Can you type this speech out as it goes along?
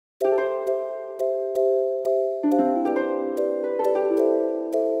Hello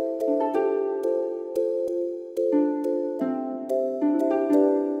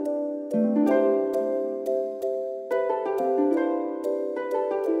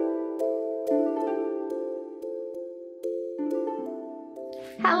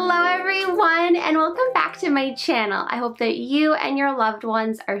everyone, and welcome back to my channel. I hope that you and your loved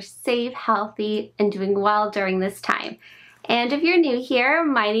ones are safe, healthy, and doing well during this time. And if you're new here,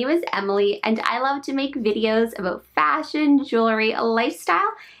 my name is Emily, and I love to make videos about fashion, jewelry,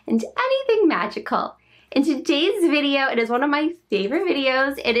 lifestyle, and anything magical. In today's video, it is one of my favorite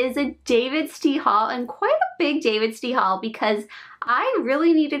videos. It is a DAVIDsTEA haul, and quite a big DAVIDsTEA haul because I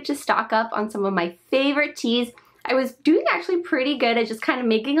really needed to stock up on some of my favorite teas. I was doing actually pretty good at just kind of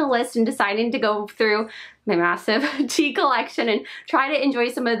making a list and deciding to go through my massive tea collection and try to enjoy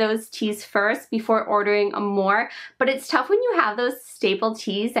some of those teas first before ordering more. But it's tough when you have those staple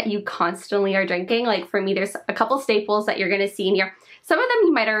teas that you constantly are drinking. Like for me, there's a couple staples that you're gonna see in here. Some of them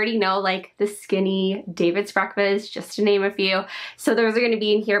you might already know, like the Skinny, David's Breakfast, just to name a few. So those are gonna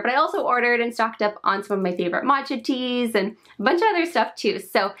be in here. But I also ordered and stocked up on some of my favorite matcha teas and a bunch of other stuff too.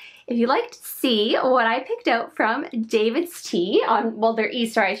 So if you'd like to see what I picked out from DAVIDsTEA on, well, their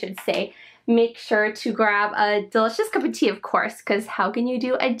Easter, I should say, make sure to grab a delicious cup of tea, of course, because how can you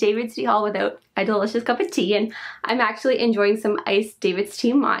do a DAVIDsTEA haul without a delicious cup of tea? And I'm actually enjoying some iced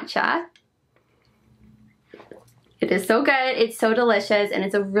DAVIDsTEA matcha. It is so good, it's so delicious, and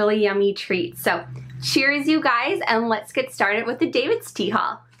it's a really yummy treat. So cheers, you guys, and let's get started with the DAVIDsTEA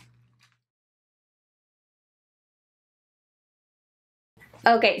haul.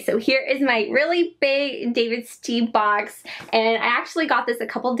 Okay, so here is my really big DAVIDsTEA box, and I actually got this a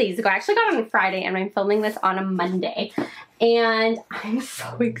couple days ago. I actually got it on Friday, and I'm filming this on a Monday. And I'm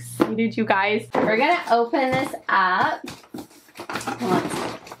so excited, you guys. We're gonna open this up.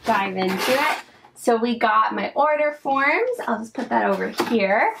 Let's dive into it. So we got my order forms. I'll just put that over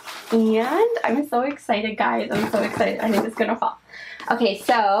here. And I'm so excited, guys. I'm so excited. I think it's gonna fall. Okay,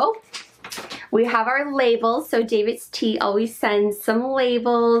 so we have our labels. So DAVIDsTEA always sends some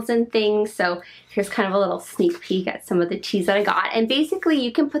labels and things. So here's kind of a little sneak peek at some of the teas that I got. And basically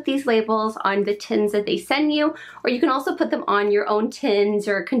you can put these labels on the tins that they send you, or you can also put them on your own tins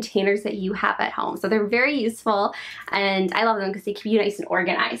or containers that you have at home. So they're very useful, and I love them because they keep you nice and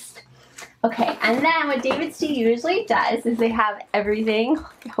organized. Okay, and then what DAVIDsTEA usually does is they have everything,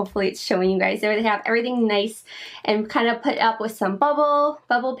 hopefully it's showing you guys there, they have everything nice and kind of put up with some bubble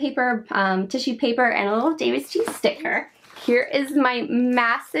paper, tissue paper, and a little DAVIDsTEA sticker. Here is my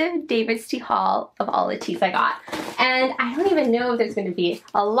massive DAVIDsTEA haul of all the teas I got. And I don't even know if there's going to be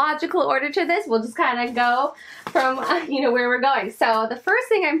a logical order to this. We'll just kind of go from, where we're going. So the first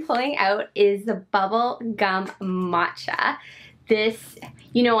thing I'm pulling out is the Bubblegum Matcha. This,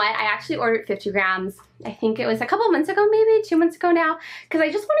 you know what, I actually ordered 50 grams, I think it was a couple months ago, maybe 2 months ago now, because I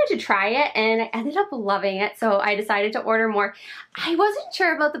just wanted to try it and I ended up loving it, so I decided to order more. I wasn't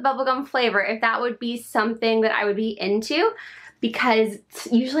sure about the bubblegum flavor, if that would be something that I would be into, because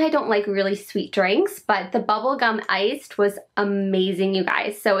usually I don't like really sweet drinks, but the bubblegum iced was amazing, you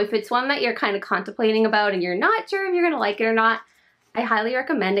guys. So if it's one that you're kind of contemplating about and you're not sure if you're gonna like it or not, I highly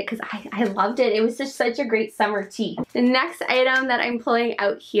recommend it because I loved it. It was just such a great summer tea. The next item that I'm pulling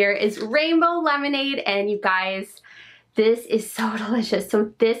out here is rainbow lemonade, and you guys, this is so delicious.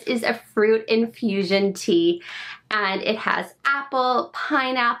 So this is a fruit infusion tea, and it has apple,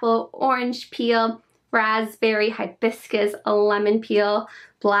 pineapple, orange peel, raspberry, hibiscus, lemon peel,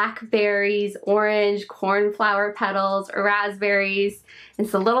 blackberries, orange, cornflower petals, raspberries, and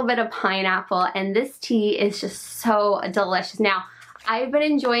it's a little bit of pineapple, and this tea is just so delicious. Now, I've been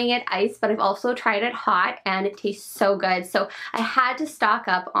enjoying it iced, but I've also tried it hot and it tastes so good. So I had to stock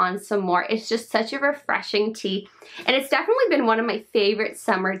up on some more. It's just such a refreshing tea. And it's definitely been one of my favorite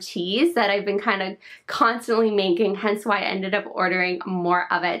summer teas that I've been kind of constantly making, hence why I ended up ordering more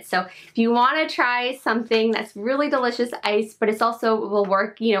of it. So if you want to try something that's really delicious iced, but it's also will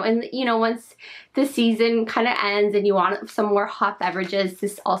work, and once the season kind of ends and you want some more hot beverages,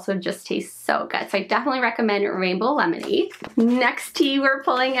 this also just tastes so good. So I definitely recommend rainbow lemonade. Next tea we're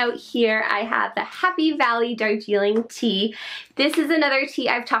pulling out here, I have the Happy Valley Darjeeling tea. This is another tea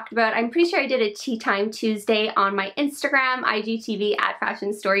I've talked about. I'm pretty sure I did a Tea Time Tuesday on my Instagram, IGTV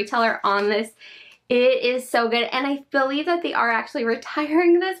 @FashionStoryteller on this. It is so good, and I believe that they are actually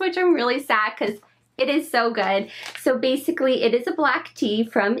retiring this, which I'm really sad because it is so good. So basically it is a black tea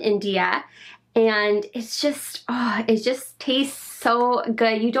from India, and it's just, it just tastes so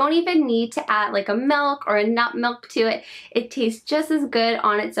good. You don't even need to add like a milk or a nut milk to it. It tastes just as good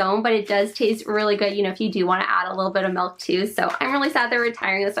on its own, but it does taste really good, if you do want to add a little bit of milk too. So I'm really sad they're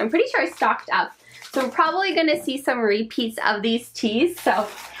retiring this. I'm pretty sure I stocked up So we're probably gonna see some repeats of these teas, so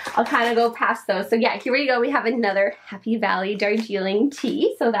I'll kind of go past those. So yeah, here we go. We have another Happy Valley Darjeeling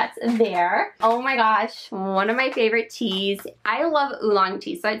tea, so that's there. Oh my gosh, one of my favorite teas. I love oolong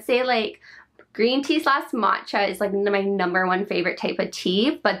tea, so I'd say like green tea / matcha is like my #1 favorite type of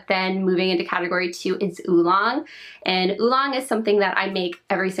tea, but then moving into category 2 is oolong. And oolong is something that I make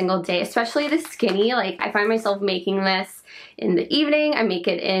every single day, especially the skinny. Like I find myself making this in the evening, I make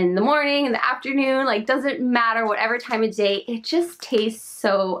it in the morning, in the afternoon, like doesn't matter, whatever time of day, it just tastes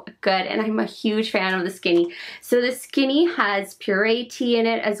so good. And I'm a huge fan of the skinny. So the skinny has puree tea in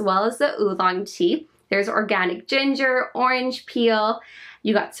it as well as the oolong tea. There's organic ginger, orange peel,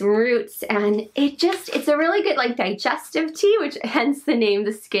 you got some roots, and it's a really good like digestive tea, which hence the name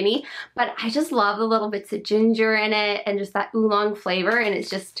the skinny. But I just love the little bits of ginger in it and just that oolong flavor, and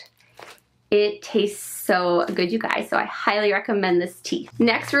it tastes so good, you guys. So I highly recommend this tea.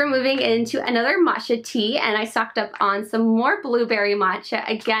 Next, we're moving into another matcha tea, and I stocked up on some more blueberry matcha.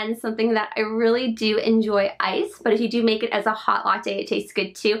 Again, something that I really do enjoy iced, but if you do make it as a hot latte, it tastes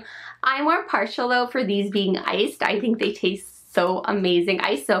good too. I'm more partial though for these being iced. I think they taste so amazing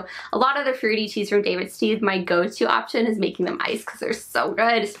iced. So a lot of the fruity teas from DavidsTEA, my go-to option is making them iced because they're so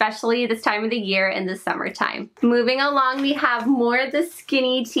good, especially this time of the year in the summertime. Moving along, we have more of the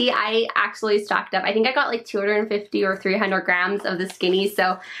skinny tea. I actually stocked up. I think I got like 250 or 300 grams of the skinny.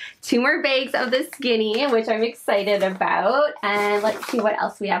 So 2 more bags of the skinny, which I'm excited about. And let's see what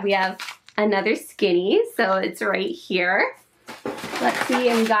else we have. We have another skinny. So it's right here. Let's see,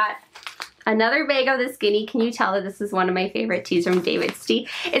 and we got another bag of the skinny. Can you tell that this is one of my favorite teas from DavidsTEA?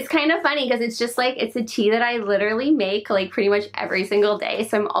 It's kind of funny because it's just like, it's a tea that I literally make like pretty much every single day.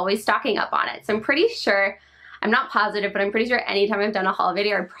 So I'm always stocking up on it. So I'm pretty sure, I'm not positive, but I'm pretty sure anytime I've done a haul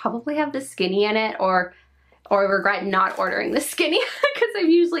video, I probably have the skinny in it or regret not ordering the skinny because I'm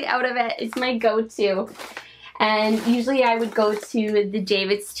usually out of it. It's my go-to. And usually I would go to the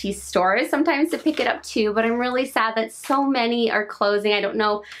DavidsTEA stores sometimes to pick it up too, but I'm really sad that so many are closing. I don't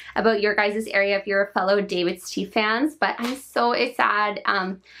know about your guys' area if you're a fellow DavidsTEA fans, but I'm so sad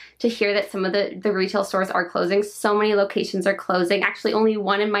to hear that some of the retail stores are closing. So many locations are closing. Actually, only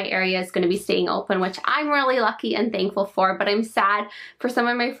one in my area is going to be staying open, which I'm really lucky and thankful for, but I'm sad for some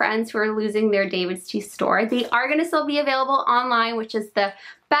of my friends who are losing their DavidsTEA store. They are going to still be available online, which is the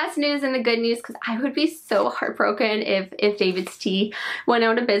best news and the good news, because I would be so heartbroken if DavidsTEA went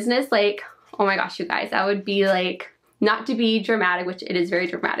out of business. Like, oh my gosh, you guys, that would be like, not to be dramatic, which it is very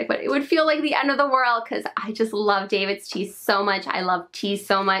dramatic, but it would feel like the end of the world because I just love DavidsTEA so much. I love tea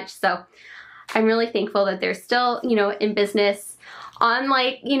so much. So I'm really thankful that they're still, you know, in business on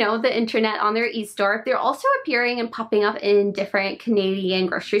like, you know, the internet, on their e-store. They're also appearing and popping up in different Canadian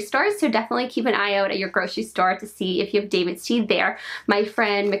grocery stores. So definitely keep an eye out at your grocery store to see if you have DavidsTEA there. My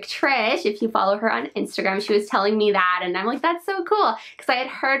friend McTrish, if you follow her on Instagram, she was telling me that, and I'm like, that's so cool. Because I had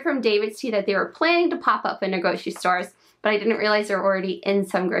heard from DavidsTEA that they were planning to pop up in the grocery stores, but I didn't realize they're already in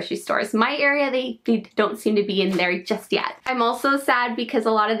some grocery stores. My area, they don't seem to be in there just yet. I'm also sad because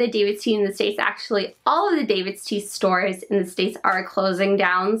a lot of the DavidsTEA in the States, actually all of the DavidsTEA stores in the States are closing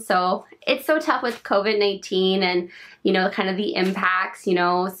down. So it's so tough with COVID-19 and, you know, kind of the impacts, you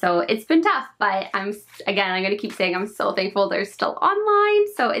know, so it's been tough, but I'm gonna keep saying I'm so thankful they're still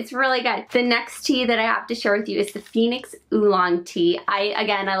online, so it's really good. The next tea that I have to share with you is the Phoenix Oolong Tea. I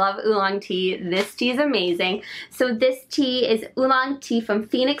love oolong tea. This tea is amazing. So this tea is oolong tea from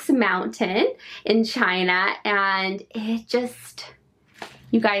Phoenix Mountain in China, and it just,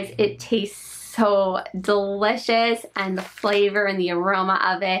 you guys, it tastes so delicious, and the flavor and the aroma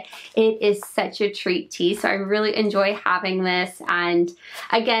of it is such a treat tea. So I really enjoy having this, and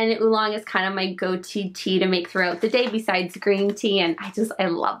again, oolong is kind of my go-to tea to make throughout the day besides green tea, and I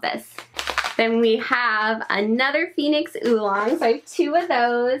love this. Then we have another Phoenix Oolong, so I have 2 of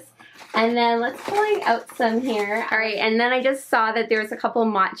those. And then let's pull out some here. All right, and then I just saw that there was a couple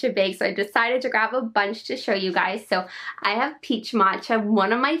matcha bags, so I decided to grab a bunch to show you guys. So I have peach matcha,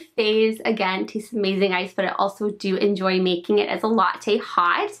 one of my faves. Again, tastes amazing ice, but I also do enjoy making it as a latte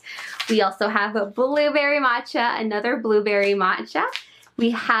hot. We also have a blueberry matcha, another blueberry matcha. We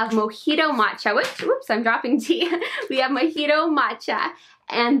have Mojito Matcha, whoops, I'm dropping tea. We have Mojito Matcha.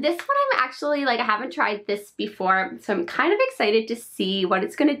 And this one I'm actually, like, I haven't tried this before, so I'm kind of excited to see what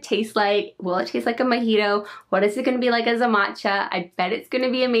it's going to taste like. Will it taste like a mojito? What is it going to be like as a matcha? I bet it's going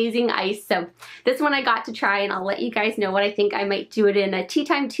to be amazing ice. So this one I got to try, and I'll let you guys know what I think. I might do it in a Tea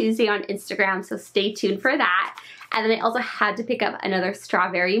Time Tuesday on Instagram, so stay tuned for that. And then I also had to pick up another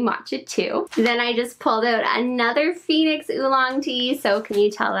strawberry matcha too. Then I just pulled out another Phoenix oolong tea. So can you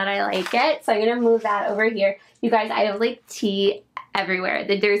tell that I like it? So I'm gonna move that over here. You guys, I have like tea everywhere.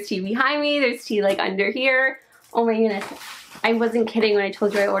 There's tea behind me, there's tea like under here. Oh my goodness. I wasn't kidding when I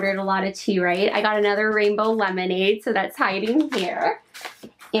told you I ordered a lot of tea, right? I got another rainbow lemonade, so that's hiding here.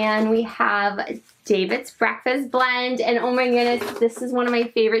 And we have David's breakfast blend, and oh my goodness, this is one of my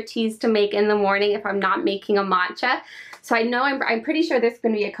favorite teas to make in the morning if I'm not making a matcha. So I know I'm pretty sure there's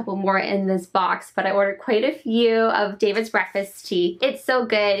going to be a couple more in this box, but I ordered quite a few of David's breakfast tea. It's so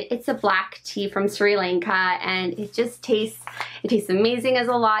good. It's a black tea from Sri Lanka, and it just tastes amazing as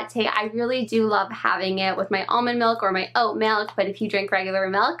a latte. I really do love having it with my almond milk or my oat milk, but if you drink regular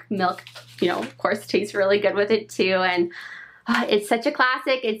milk, you know, of course, tastes really good with it too. And it's such a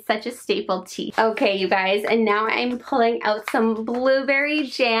classic, it's such a staple tea. Okay, you guys, and now I'm pulling out some blueberry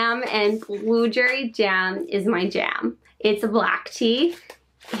jam, and blueberry jam is my jam. It's a black tea.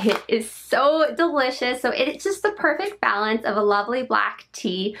 It is so delicious. So it's just the perfect balance of a lovely black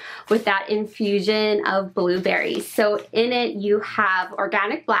tea with that infusion of blueberries. So in it you have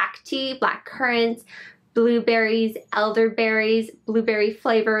organic black tea, black currants, blueberries, elderberries, blueberry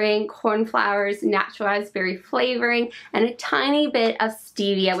flavoring, cornflowers, natural raspberry flavoring, and a tiny bit of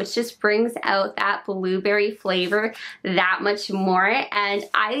stevia, which just brings out that blueberry flavor that much more. And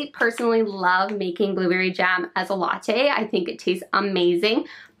I personally love making blueberry jam as a latte. I think it tastes amazing,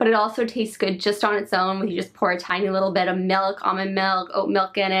 but it also tastes good just on its own when you just pour a tiny little bit of milk, almond milk, oat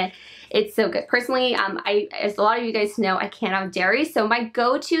milk in it. It's so good. Personally, as a lot of you guys know, I can't have dairy, so my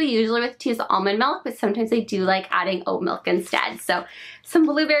go-to usually with tea is almond milk, but sometimes I do like adding oat milk instead. So some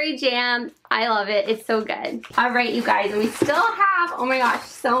blueberry jam, I love it. It's so good. All right, you guys, and we still have, oh my gosh,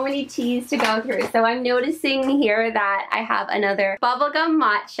 so many teas to go through. So I'm noticing here that I have another Bubblegum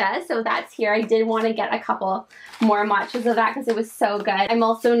Matcha, so that's here. I did want to get a couple more matchas of that because it was so good. I'm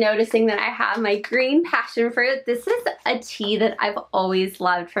also noticing that I have my green Passionfruit. This is a tea that I've always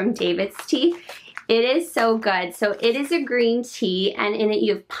loved from DavidsTEA. It is so good. So it is a green tea, and in it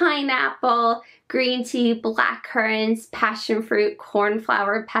you have pineapple, green tea, black currants, passion fruit,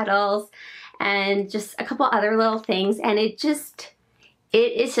 cornflower petals, and just a couple other little things. And it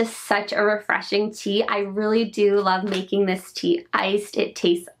is just such a refreshing tea. I really do love making this tea iced. It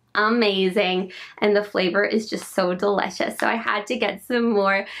tastes amazing, and the flavor is just so delicious. So I had to get some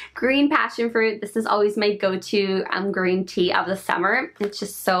more green passion fruit. This is always my go-to green tea of the summer. It's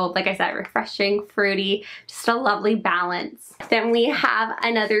just so, like I said, refreshing, fruity, just a lovely balance. Then we have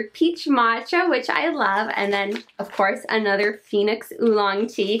another peach matcha, which I love, and then of course another Phoenix oolong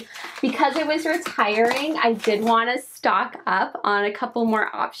tea. Because I was retiring, I did want to stock up on a couple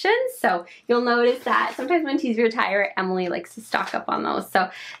more options. So you'll notice that sometimes when teas retire, Emily likes to stock up on those. So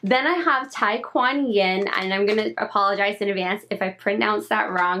then I have Tai Kuan Yin, and I'm gonna apologize in advance if I pronounce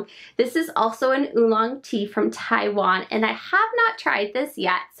that wrong. This is also an oolong tea from Taiwan, and I have not tried this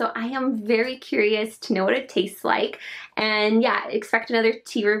yet, so I am very curious to know what it tastes like. And yeah, expect another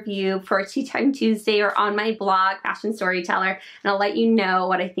tea review for Tea Time Tuesday or on my blog, Fashion Storyteller, and I'll let you know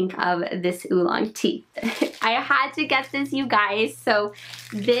what I think of this oolong tea. I had to get this, you guys. So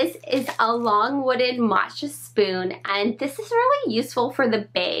this is a long wooden matcha spoon, and this is really useful for the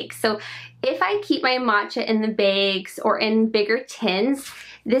bag. So if I keep my matcha in the bags or in bigger tins,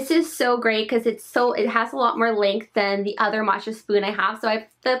 this is so great because it has a lot more length than the other matcha spoon I have. So I have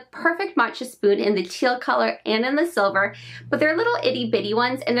the perfect matcha spoon in the teal color and in the silver, but they're little itty bitty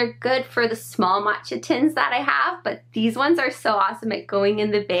ones, and they're good for the small matcha tins that I have, but these ones are so awesome at going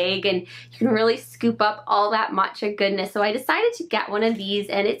in the bag, and you can really scoop up all that matcha goodness. So I decided to get one of these,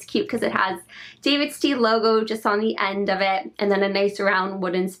 and it's cute because it has DavidsTEA logo just on the end of it, and then a nice round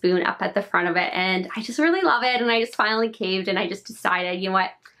wooden spoon up at the front of it, and I just really love it. And I just finally caved, and I just decided, you know what,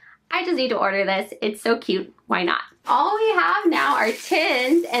 I just need to order this. It's so cute. Why not? All we have now are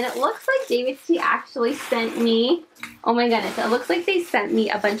tins, and it looks like DavidsTEA actually sent me, oh my goodness, it looks like they sent me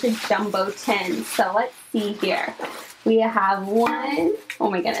a bunch of jumbo tins. So let's see here. We have one,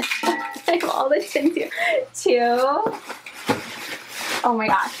 oh my goodness, I have all the tins here. Two, oh my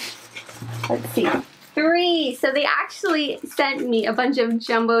gosh, let's see. 3. So they actually sent me a bunch of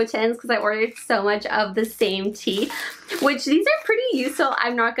jumbo tins because I ordered so much of the same tea, which these are pretty useful,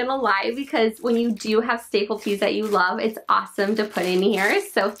 I'm not gonna lie, because when you do have staple teas that you love, it's awesome to put in here.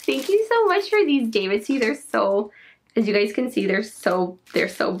 So thank you so much for these DavidsTEA. They're so, as you guys can see, they're so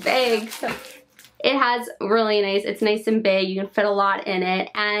big. So it has really nice, it's nice and big, you can fit a lot in it,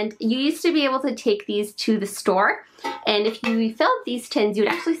 and you used to be able to take these to the store, and if you refilled these tins, you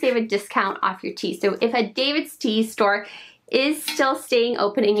would actually save a discount off your tea. So if a DavidsTEA store is still staying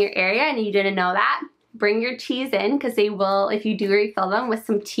open in your area and you didn't know that, bring your teas in, because they will, if you do refill them with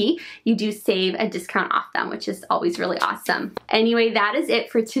some tea, you do save a discount off them, which is always really awesome. Anyway, that is it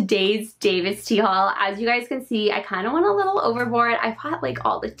for today's David's Tea haul. As you guys can see, I kind of went a little overboard. I bought like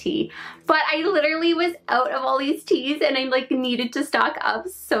all the tea, but I literally was out of all these teas and I like needed to stock up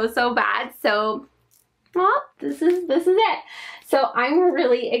so bad. So, well, this is it. So I'm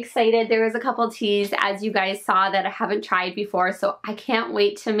really excited. There was a couple teas, as you guys saw, that I haven't tried before, so I can't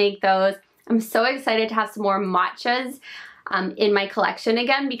wait to make those. I'm so excited to have some more matchas in my collection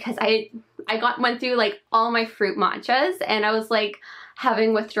again, because I went through like all my fruit matchas and I was like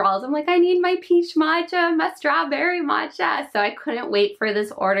having withdrawals. I'm like, I need my peach matcha, my strawberry matcha. So I couldn't wait for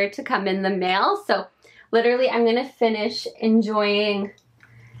this order to come in the mail. So literally I'm gonna finish enjoying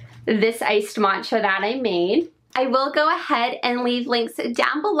this iced matcha that I made. I will go ahead and leave links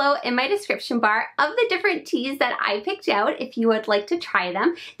down below in my description bar of the different teas that I picked out if you would like to try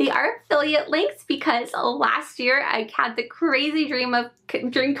them. They are affiliate links because last year I had the crazy dream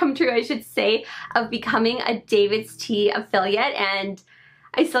come true, I should say, of becoming a David's Tea affiliate, and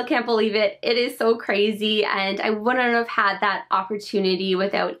I still can't believe it. It is so crazy, and I wouldn't have had that opportunity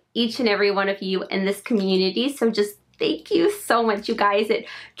without each and every one of you in this community. So just thank you so much, you guys. It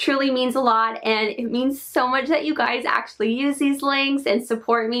truly means a lot, and it means so much that you guys actually use these links and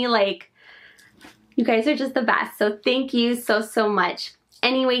support me. Like, you guys are just the best. So thank you so much.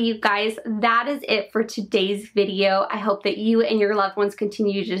 Anyway, you guys, that is it for today's video. I hope that you and your loved ones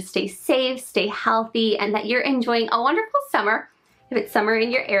continue to stay safe, stay healthy, and that you're enjoying a wonderful summer, if it's summer in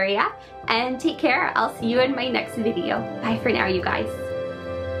your area. And take care. I'll see you in my next video. Bye for now, you guys.